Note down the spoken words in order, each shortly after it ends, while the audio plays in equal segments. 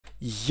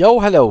Yo,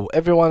 hello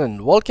everyone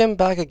and welcome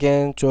back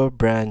again to a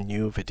brand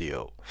new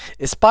video.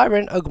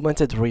 Aspiring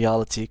augmented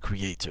reality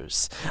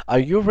creators, are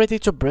you ready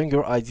to bring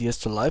your ideas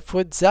to life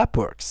with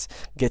ZapWorks?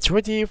 Get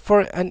ready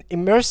for an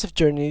immersive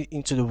journey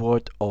into the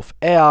world of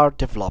AR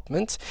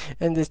development.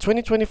 In this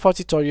 2024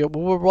 tutorial, we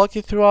will walk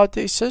you throughout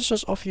the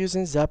essentials of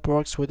using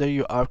ZapWorks. Whether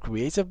you are a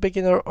creative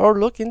beginner or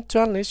looking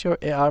to unleash your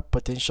AR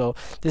potential,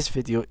 this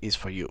video is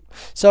for you.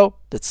 So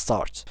let's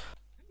start.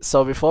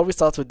 So before we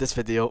start with this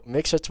video,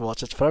 make sure to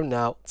watch it from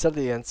now till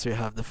the end so you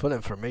have the full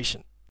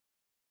information.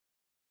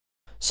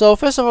 So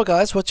first of all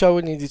guys, what I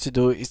will need you to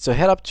do is to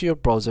head up to your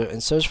browser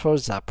and search for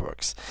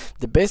ZapWorks.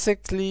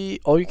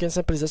 Or you can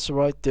simply just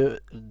write the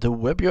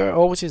web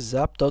URL, which is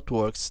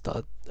zap.works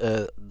dot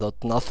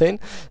nothing.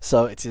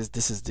 So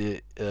this is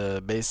the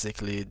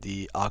basically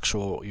the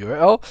actual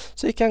URL,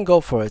 so you can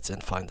go for it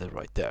and find it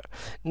right there.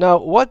 Now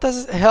what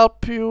does it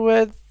help you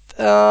with?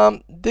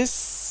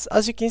 This,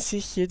 as you can see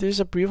here, there's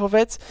a brief of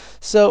it.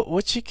 So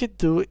what you could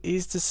do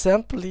is to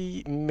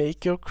simply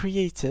make your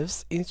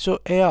creatives into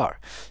AR,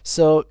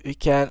 so you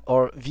can,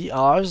 or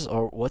VRs,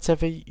 or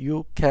whatever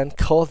you can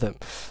call them.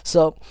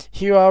 So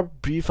here are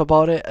brief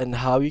about it and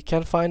how you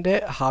can find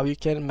it, how you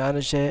can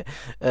manage it.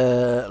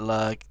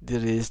 Like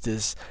there is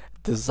this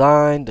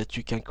design that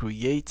you can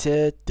create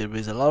it. There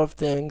is a lot of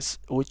things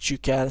which you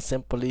can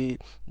simply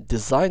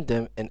design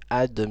them and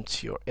add them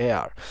to your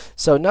AR.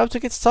 So now to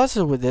get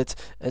started with it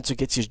and to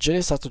get your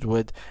journey started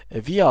with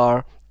a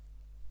VR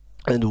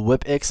and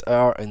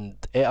WebXR and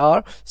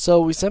AR,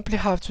 so we simply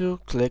have to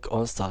click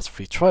on start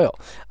free trial.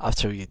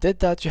 After you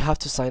did that, you have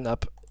to sign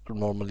up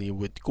normally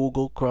with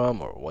Google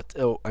Chrome or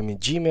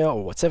Gmail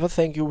or whatever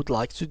thing you would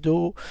like to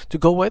go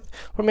with.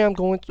 For me, I'm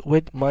going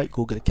with my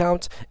Google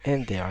account,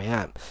 and there I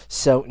am.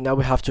 So now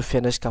we have to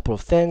finish a couple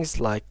of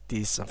things like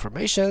these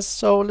informations.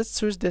 So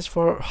let's use this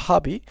for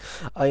hobby.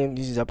 I am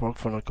using ZapWorks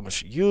for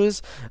non-commercial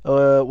use.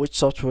 Which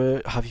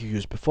software have you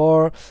used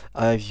before?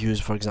 I've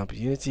used, for example,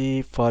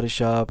 Unity,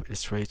 Photoshop,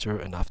 Illustrator,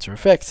 and After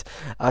Effects.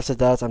 After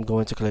that, I'm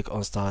going to click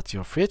on start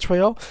your free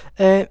trial,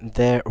 and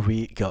there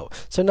we go.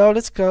 So now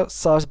let's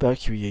start by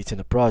creating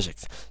a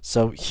project.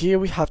 So here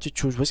we have to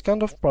choose which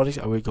kind of project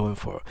are we going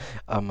for.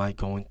 Am I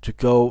going to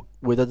go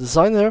with a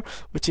designer,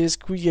 which is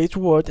create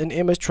word and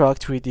image track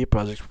 3D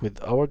project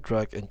with our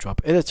drag and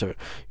drop editor.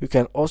 You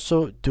can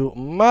also do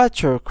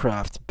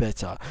Mattercraft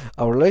Beta,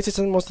 our latest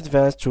and most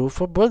advanced tool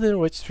for building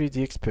rich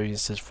 3D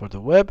experiences for the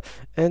web,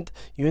 and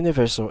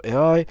Universal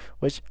AI,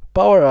 which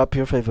power up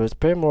your favorite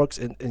frameworks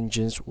and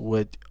engines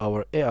with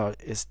our AR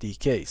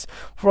SDKs.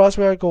 For us,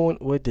 we are going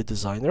with the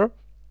designer.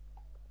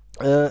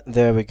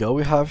 There we go.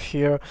 We have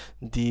here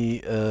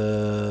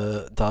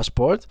the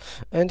dashboard,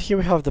 and here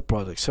we have the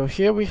project. So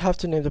here we have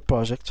to name the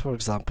project. For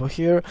example,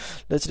 here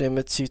let's name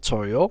it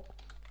tutorial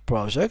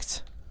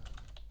project.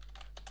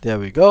 There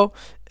we go.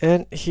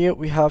 And here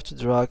we have to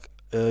drag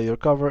your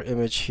cover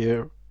image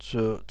here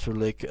to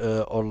click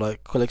to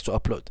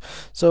upload.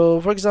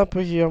 So for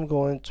example, here I'm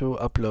going to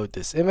upload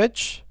this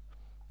image.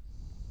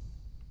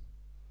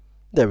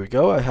 There we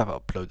go, I have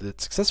uploaded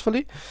it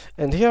successfully,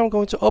 and here I'm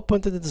going to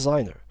open the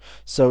designer.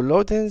 So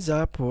load in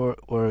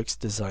ZapWorks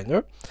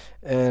designer,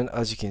 and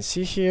as you can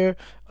see here,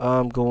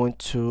 I'm going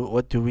to,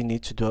 what do we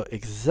need to do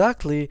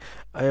exactly?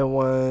 I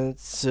want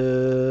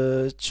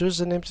to choose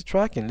a name to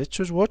tracking. Let's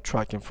choose word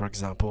tracking, for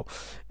example,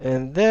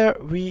 and there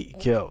we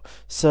go.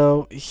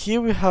 So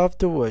here we have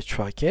the word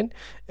tracking,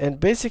 and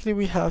basically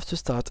we have to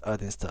start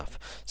adding stuff.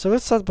 So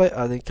let's start by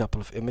adding a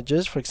couple of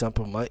images. For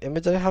example, my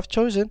image that I have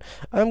chosen,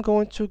 I'm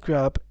going to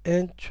grab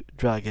and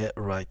drag it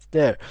right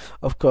there.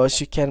 Of course,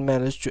 you can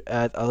manage to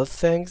add other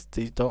things.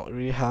 They don't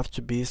really have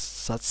to be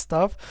such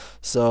stuff.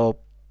 So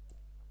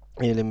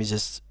here, let me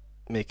just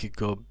make it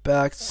go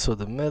back to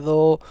the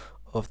middle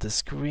of the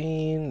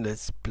screen.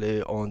 Let's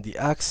play on the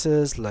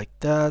axis like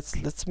that.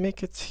 Let's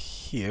make it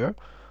here.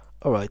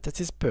 Alright, that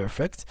is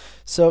perfect.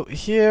 So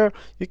here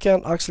you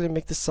can actually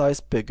make the size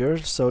bigger.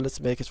 So let's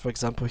make it, for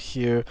example,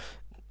 here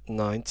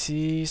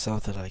 90,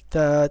 something like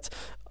that.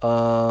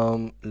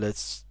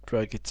 Let's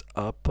drag it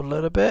up a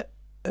little bit,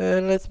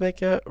 and let's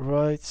make it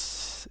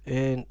right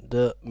in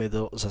the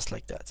middle, just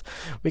like that.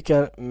 We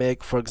can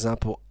make, for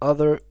example,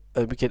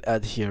 we can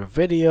add here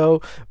video,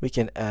 we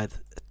can add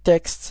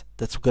text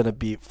that's gonna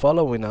be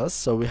following us.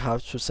 So we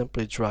have to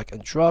simply drag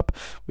and drop.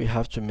 We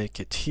have to make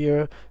it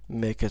here,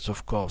 make it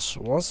of course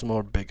once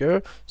more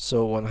bigger,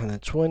 so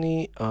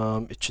 120.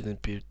 It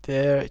shouldn't be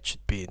there, it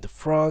should be in the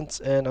front,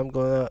 and I'm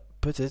gonna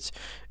put it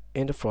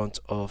in the front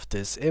of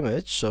this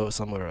image, so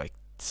somewhere right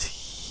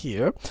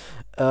here.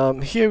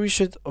 Here we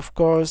should of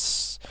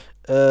course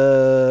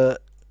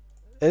edit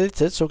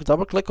it, so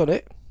double click on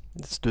it.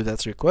 Let's do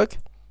that real quick.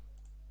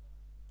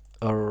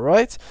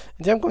 Alright,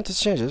 and then I'm going to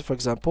change it, for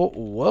example,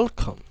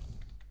 welcome.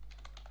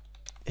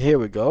 Here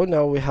we go.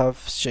 Now we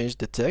have changed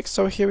the text.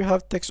 So here we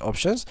have text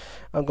options.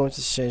 I'm going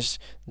to change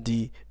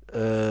the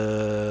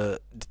the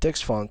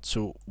text font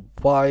to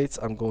white.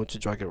 I'm going to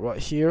drag it right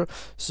here.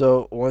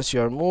 So once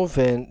you are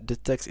moving, the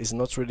text is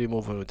not really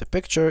moving with the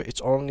picture,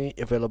 it's only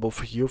available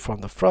for you from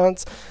the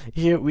front.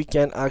 Here we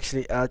can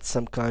actually add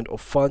some kind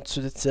of font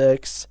to the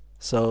text,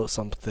 so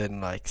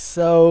something like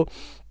so.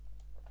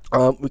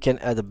 We can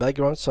add a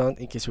background sound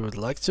in case you would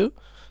like to.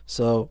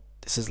 So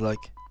this is like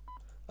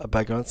a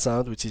background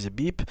sound, which is a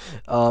beep.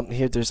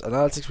 Here there's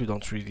analytics, we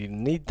don't really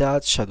need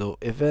that. Shadow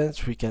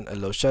events, we can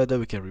allow shadow,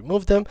 we can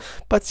remove them.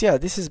 But yeah,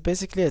 this is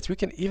basically it. We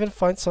can even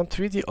find some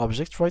 3D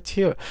objects right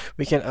here.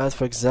 We can add,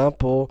 for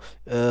example,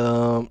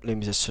 let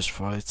me just search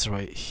for it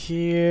right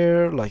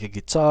here, like a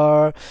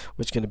guitar,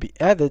 which is going to be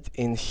added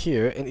in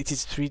here, and it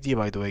is 3D,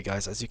 by the way,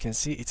 guys. As you can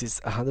see, it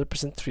is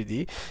 100%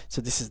 3D.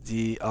 So this is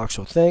the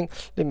actual thing.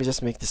 Let me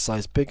just make the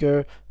size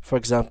bigger, for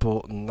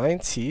example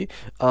 90.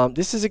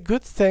 This is a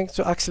good thing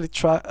to actually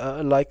try,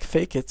 like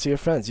fake it to your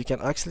friends. You can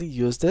actually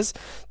use this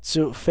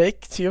to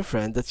fake to your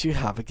friend that you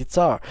have a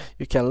guitar.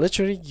 You can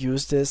literally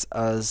use this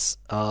as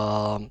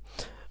a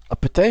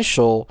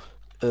potential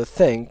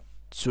thing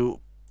to,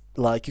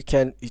 like, you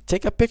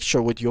take a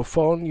picture with your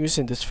phone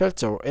using this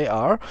filter, or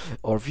AR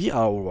or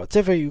VR or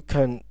whatever you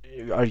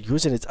are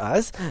using it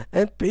as,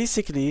 and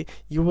basically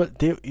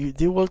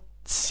they will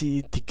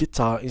see the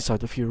guitar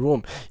inside of your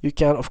room. You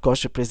can of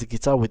course replace the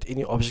guitar with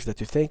any object that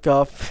you think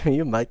of.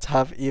 You might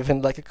have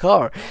even like a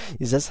car.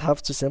 You just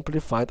have to simply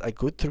find a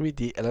good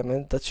 3D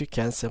element that you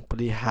can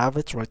simply have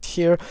it right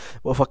here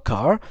with a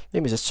car.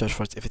 Let me just search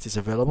for it if it is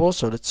available.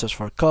 So let's search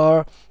for a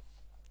car.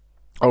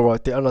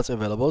 Alright, they are not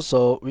available,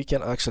 so we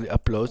can actually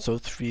upload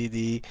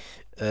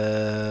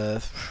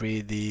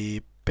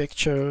 3D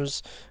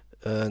pictures,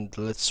 and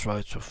let's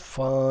try to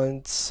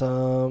find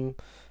some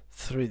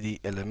 3D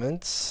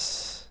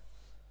elements.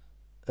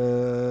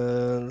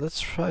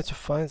 Let's try to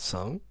find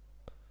some.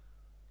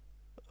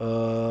 I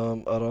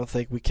don't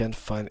think we can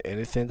find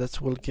anything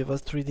that will give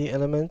us 3D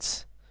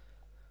elements.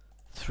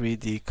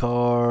 3D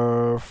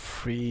car,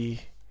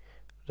 free.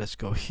 Let's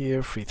go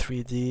here, free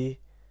 3D.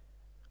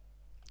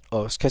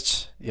 Oh,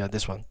 sketch. Yeah,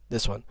 this one.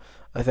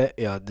 I think,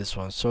 yeah, this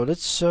one. So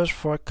let's search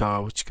for a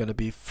car which is gonna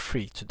be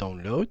free to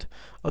download.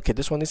 Okay,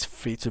 this one is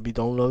free to be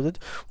downloaded.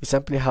 We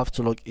simply have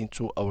to log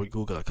into our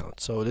Google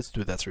account. So let's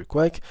do that real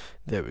quick.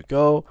 There we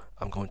go.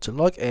 I'm going to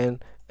log in,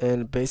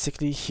 and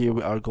basically here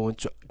we are going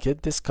to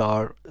get this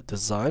car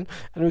design,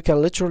 and we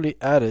can literally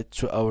add it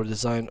to our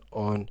design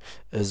on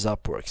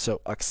ZapWorks.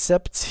 So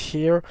accept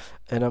here,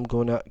 and I'm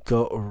gonna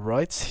go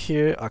right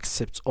here,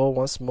 accept all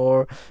once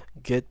more,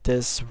 get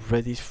this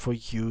ready for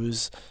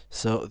use.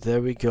 So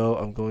there we go.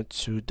 I'm going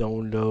to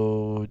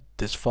download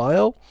this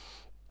file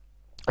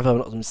if I'm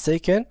not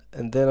mistaken,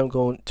 and then I'm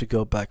going to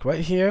go back right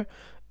here,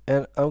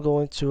 and I'm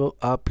going to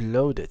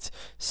upload it.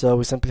 So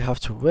we simply have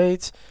to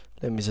wait.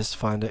 Let me just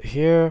find it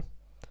here.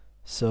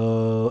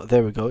 So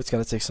there we go. It's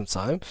gonna take some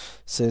time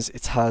since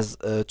it has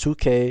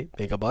 2K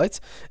megabytes,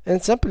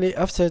 and simply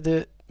after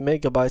the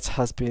megabytes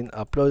has been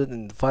uploaded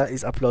and the file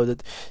is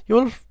uploaded, you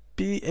will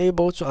be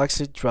able to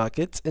actually drag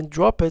it and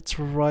drop it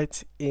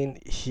right in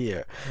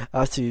here.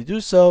 After you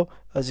do so,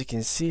 as you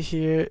can see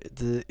here,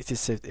 it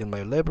is saved in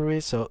my library.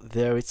 So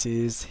there it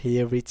is.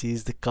 Here it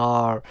is, the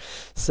car.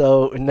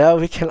 So now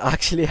we can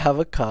actually have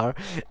a car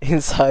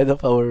inside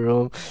of our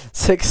room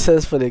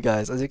successfully,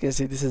 guys. As you can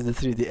see, this is the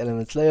 3D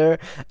element layer.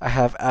 I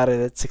have added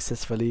it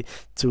successfully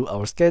to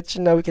our sketch.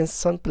 Now we can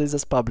simply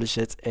just publish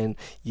it and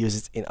use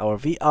it in our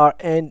VR,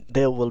 and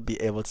they will be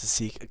able to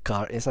see a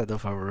car inside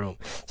of our room.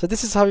 So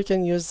this is how you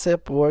can use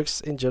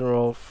ZapWorks in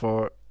general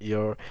for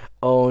your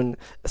own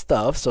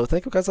stuff. So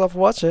thank you guys a lot for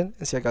watching,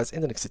 and see you guys in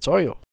the next tutorial.